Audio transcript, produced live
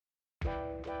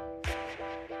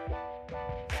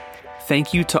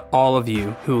Thank you to all of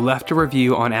you who left a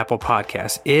review on Apple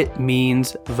Podcasts. It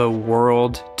means the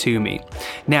world to me.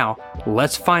 Now,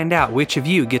 let's find out which of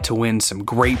you get to win some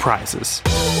great prizes.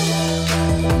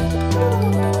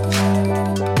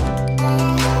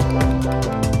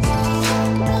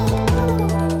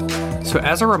 So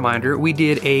as a reminder, we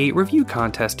did a review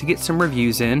contest to get some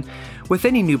reviews in. With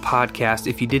any new podcast,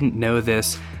 if you didn't know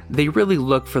this, they really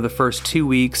look for the first 2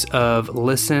 weeks of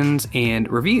listens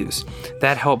and reviews.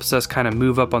 That helps us kind of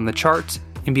move up on the charts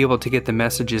and be able to get the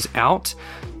messages out.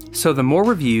 So the more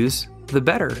reviews, the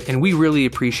better. And we really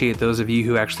appreciate those of you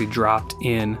who actually dropped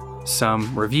in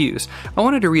some reviews. I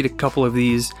wanted to read a couple of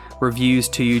these reviews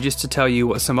to you just to tell you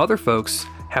what some other folks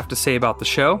have to say about the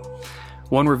show.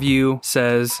 One review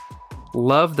says,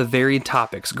 "Love the varied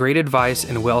topics, great advice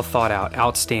and well thought out,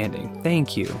 outstanding.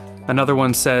 Thank you." Another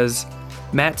one says,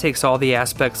 "Matt takes all the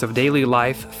aspects of daily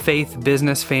life, faith,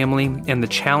 business, family, and the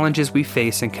challenges we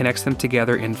face and connects them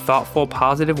together in thoughtful,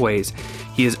 positive ways.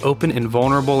 He is open and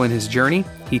vulnerable in his journey.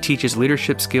 He teaches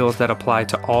leadership skills that apply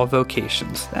to all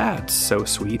vocations." That's so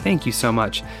sweet. Thank you so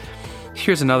much.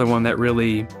 Here's another one that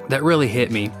really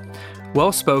hit me.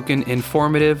 "Well-spoken,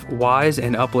 informative, wise,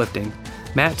 and uplifting.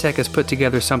 Matt Tech has put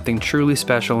together something truly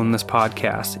special in this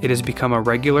podcast. It has become a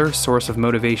regular source of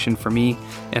motivation for me,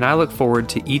 and I look forward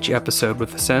to each episode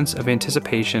with a sense of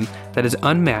anticipation that is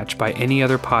unmatched by any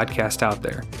other podcast out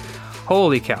there."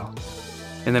 Holy cow.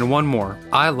 And then one more.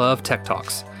 "I love Tech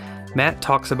Talks. Matt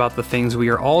talks about the things we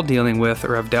are all dealing with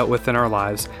or have dealt with in our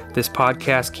lives. This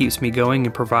podcast keeps me going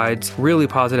and provides really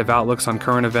positive outlooks on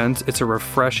current events. It's a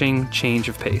refreshing change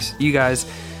of pace." You guys,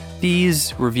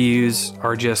 these reviews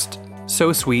are just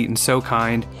so sweet and so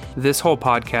kind. This whole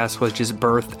podcast was just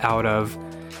birthed out of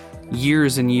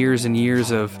years and years and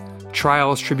years of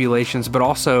trials, tribulations, but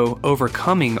also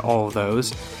overcoming all of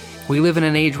those. We live in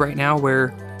an age right now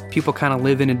where people kind of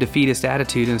live in a defeatist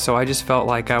attitude, and so I just felt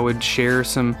like I would share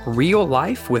some real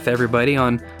life with everybody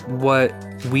on what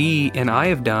we and I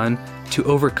have done to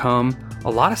overcome a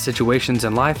lot of situations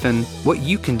in life and what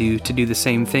you can do to do the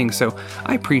same thing. So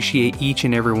I appreciate each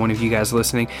and every one of you guys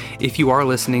listening. If you are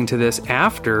listening to this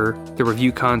after the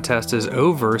review contest is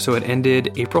over, so it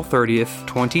ended April 30th,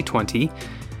 2020,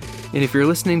 and if you're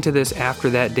listening to this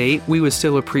after that date, we would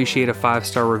still appreciate a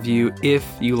 5-star review if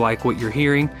you like what you're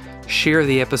hearing. Share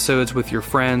the episodes with your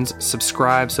friends,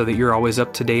 subscribe so that you're always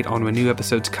up to date on when new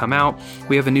episodes come out.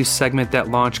 We have a new segment that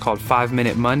launched called 5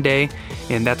 Minute Monday,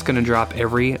 and that's going to drop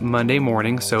every Monday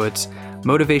morning. So it's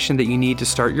motivation that you need to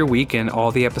start your week, and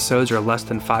all the episodes are less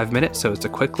than 5 minutes, so it's a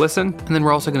quick listen. And then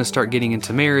we're also going to start getting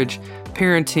into marriage,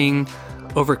 parenting,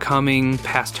 overcoming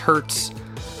past hurts,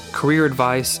 career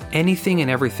advice, anything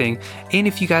and everything. And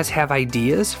if you guys have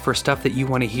ideas for stuff that you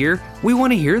want to hear, we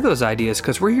want to hear those ideas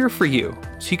because we're here for you.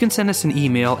 So you can send us an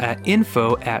email at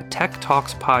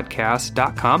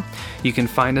info@techtalkspodcast.com. You can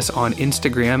find us on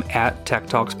Instagram at Tech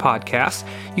Talks Podcast.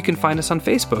 You can find us on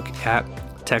Facebook at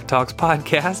Tech Talks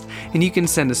Podcast, and you can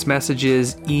send us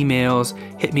messages, emails,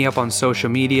 hit me up on social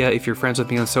media. If you're friends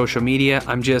with me on social media,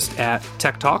 I'm just at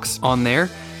Tech Talks on there.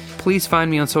 Please find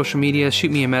me on social media,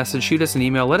 shoot me a message, shoot us an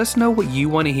email. Let us know what you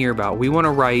want to hear about. We want to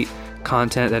write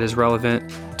content that is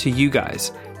relevant to you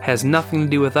guys. Has nothing to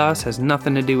do with us, has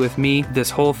nothing to do with me. This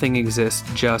whole thing exists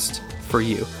just for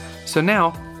you. So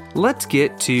now, let's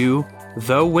get to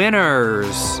the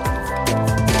winners.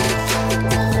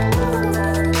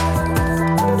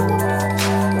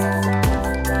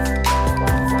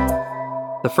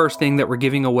 The first thing that we're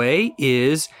giving away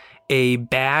is a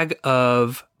bag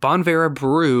of Bonvera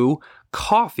Brew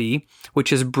coffee,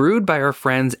 which is brewed by our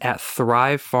friends at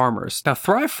Thrive Farmers. Now,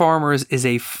 Thrive Farmers is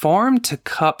a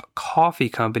farm-to-cup coffee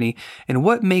company, and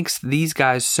what makes these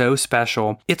guys so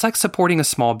special, it's like supporting a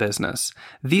small business.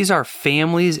 These are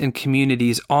families and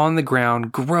communities on the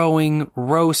ground growing,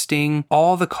 roasting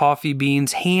all the coffee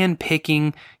beans,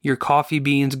 hand-picking your coffee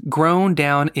beans, grown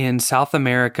down in South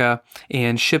America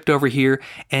and shipped over here.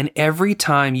 And every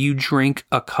time you drink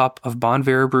a cup of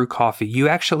Bonvera Brew coffee, you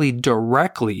actually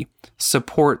directly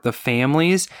support the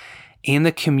families and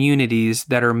the communities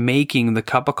that are making the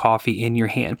cup of coffee in your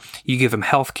hand. You give them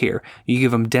health care, you give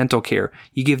them dental care,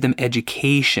 you give them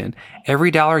education.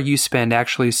 Every dollar you spend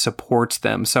actually supports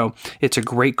them. So it's a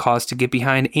great cause to get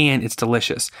behind, and it's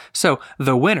delicious. So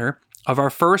the winner of our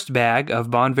first bag of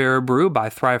Bonvera Brew by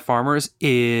Thrive Farmers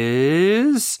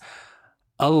is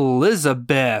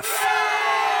Elizabeth.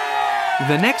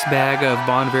 The next bag of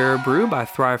Bonvera Brew by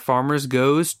Thrive Farmers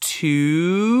goes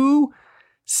to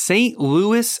St.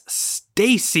 Louis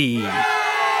Stacy.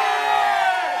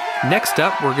 Next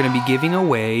up, we're going to be giving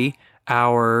away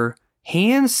our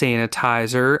hand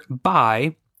sanitizer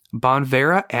by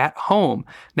Bonvera at Home.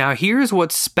 Now, here's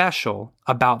what's special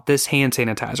about this hand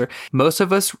sanitizer. Most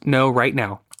of us know right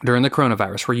now, during the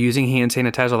coronavirus, we're using hand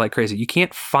sanitizer like crazy. You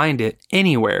can't find it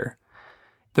anywhere.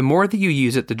 The more that you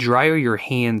use it, the drier your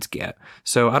hands get.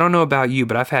 So I don't know about you,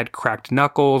 but I've had cracked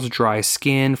knuckles, dry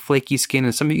skin, flaky skin,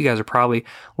 and some of you guys are probably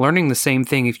learning the same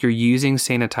thing if you're using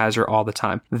sanitizer all the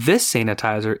time. This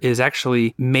sanitizer is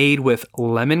actually made with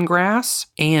lemongrass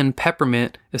and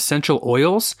peppermint essential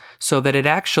oils so that it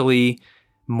actually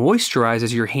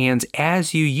moisturizes your hands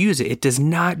as you use it. It does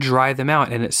not dry them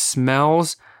out, and it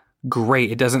smells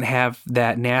great. It doesn't have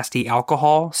that nasty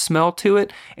alcohol smell to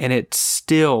it, and it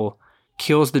still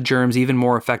kills the germs even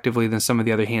more effectively than some of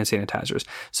the other hand sanitizers.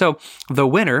 So the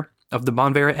winner of the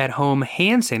Bonvera at Home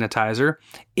hand sanitizer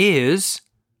is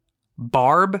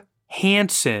Barb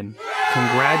Hansen.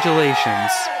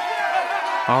 Congratulations.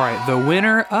 All right, the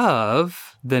winner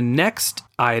of the next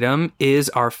item is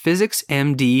our Physics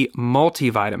MD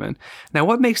multivitamin. Now,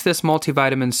 what makes this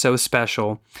multivitamin so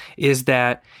special is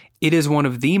that it is one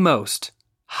of the most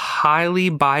highly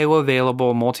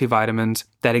bioavailable multivitamins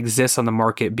that exists on the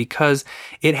market because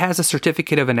it has a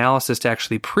certificate of analysis to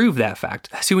actually prove that fact.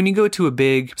 See, when you go to a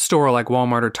big store like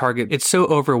Walmart or Target, it's so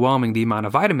overwhelming the amount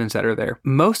of vitamins that are there.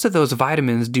 Most of those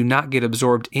vitamins do not get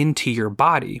absorbed into your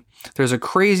body. There's a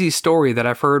crazy story that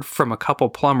I've heard from a couple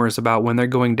plumbers about when they're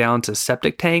going down to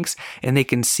septic tanks and they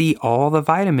can see all the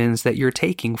vitamins that you're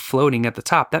taking floating at the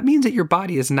top. That means that your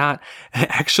body is not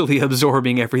actually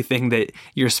absorbing everything that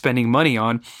you're spending money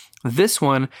on. This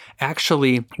one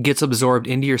actually gets absorbed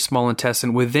into your small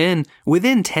intestine within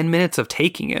 10 minutes of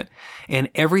taking it, and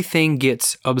everything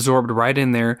gets absorbed right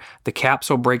in there. The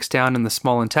capsule breaks down in the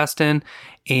small intestine,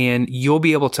 and you'll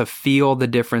be able to feel the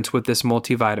difference with this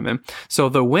multivitamin. So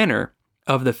the winner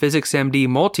of the Physics MD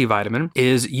multivitamin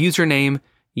is username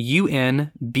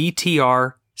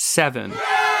UNBTR7.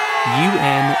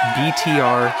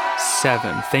 UNBTR7.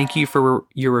 Thank you for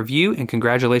your review and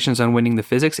congratulations on winning the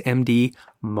Physics MD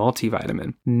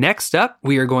multivitamin. Next up,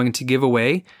 we are going to give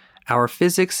away our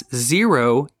Physics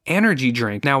Zero energy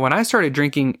drink. Now, when I started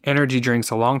drinking energy drinks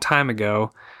a long time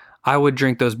ago, I would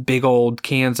drink those big old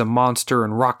cans of Monster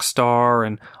and Rockstar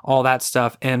and all that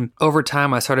stuff. And over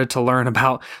time, I started to learn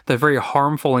about the very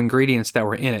harmful ingredients that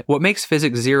were in it. What makes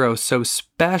Physics Zero so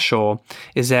special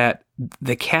is that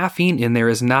the caffeine in there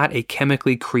is not a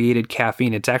chemically created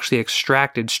caffeine. It's actually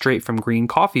extracted straight from green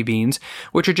coffee beans,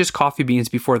 which are just coffee beans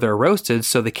before they're roasted.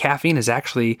 So the caffeine is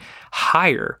actually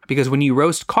higher because when you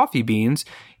roast coffee beans,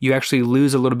 you actually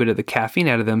lose a little bit of the caffeine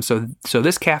out of them. So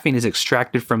this caffeine is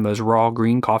extracted from those raw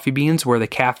green coffee beans where the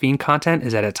caffeine content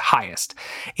is at its highest.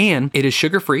 And it is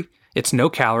sugar-free, it's no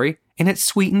calorie, and it's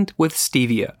sweetened with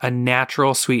stevia, a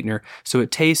natural sweetener. So it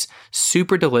tastes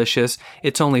super delicious.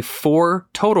 It's only 4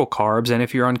 total carbs, and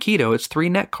if you're on keto, it's 3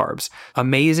 net carbs.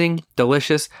 Amazing,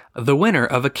 delicious. The winner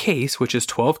of a case, which is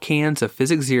 12 cans of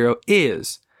Physics Zero,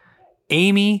 is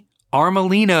Amy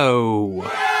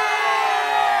Armelino.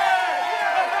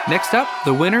 Next up,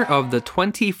 the winner of the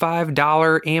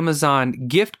 $25 Amazon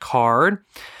gift card.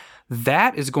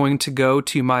 That is going to go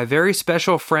to my very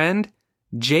special friend,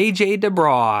 JJ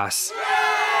DeBross.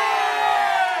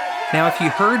 Now, if you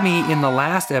heard me in the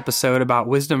last episode about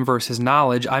wisdom versus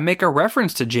knowledge, I make a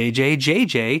reference to JJ.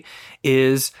 JJ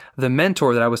is the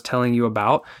mentor that I was telling you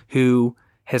about who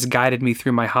has guided me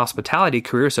through my hospitality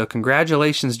career. So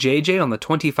congratulations, JJ, on the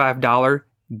 $25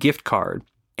 gift card.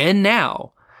 And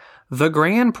now, the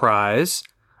grand prize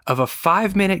of a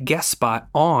 5-minute guest spot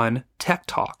on Tech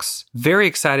Talks. Very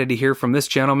excited to hear from this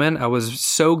gentleman. I was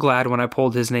so glad when I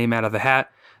pulled his name out of the hat.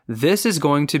 This is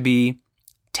going to be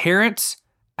Terrence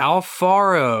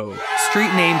Alfaro,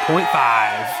 street name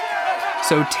 0.5.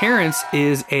 So Terrence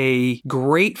is a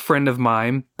great friend of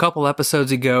mine. A couple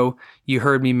episodes ago, you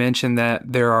heard me mention that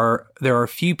there are a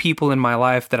few people in my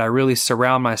life that I really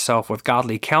surround myself with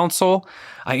godly counsel.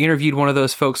 I interviewed one of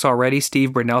those folks already,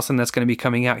 Steve Bradnelson, that's going to be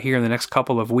coming out here in the next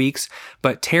couple of weeks.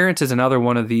 But Terrence is another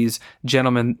one of these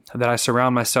gentlemen that I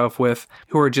surround myself with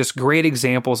who are just great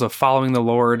examples of following the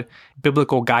Lord,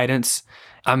 biblical guidance.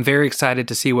 I'm very excited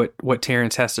to see what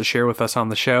Terrence has to share with us on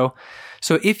the show.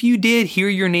 So if you did hear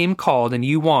your name called and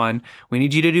you won, we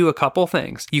need you to do a couple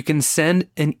things. You can send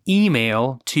an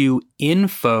email to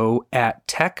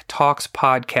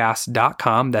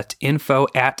info@techtalkspodcast.com. That's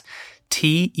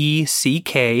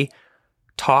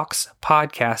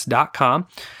info@TECKtalkspodcast.com.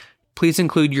 Please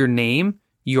include your name,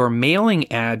 your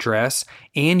mailing address,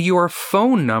 and your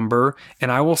phone number,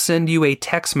 and I will send you a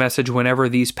text message whenever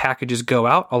these packages go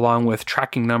out, along with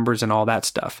tracking numbers and all that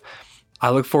stuff. I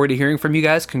look forward to hearing from you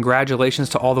guys. Congratulations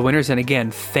to all the winners. And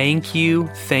again, thank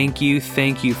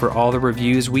you for all the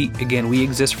reviews. We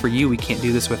exist for you. We can't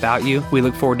do this without you. We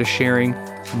look forward to sharing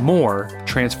more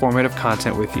transformative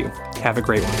content with you. Have a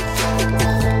great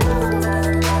one.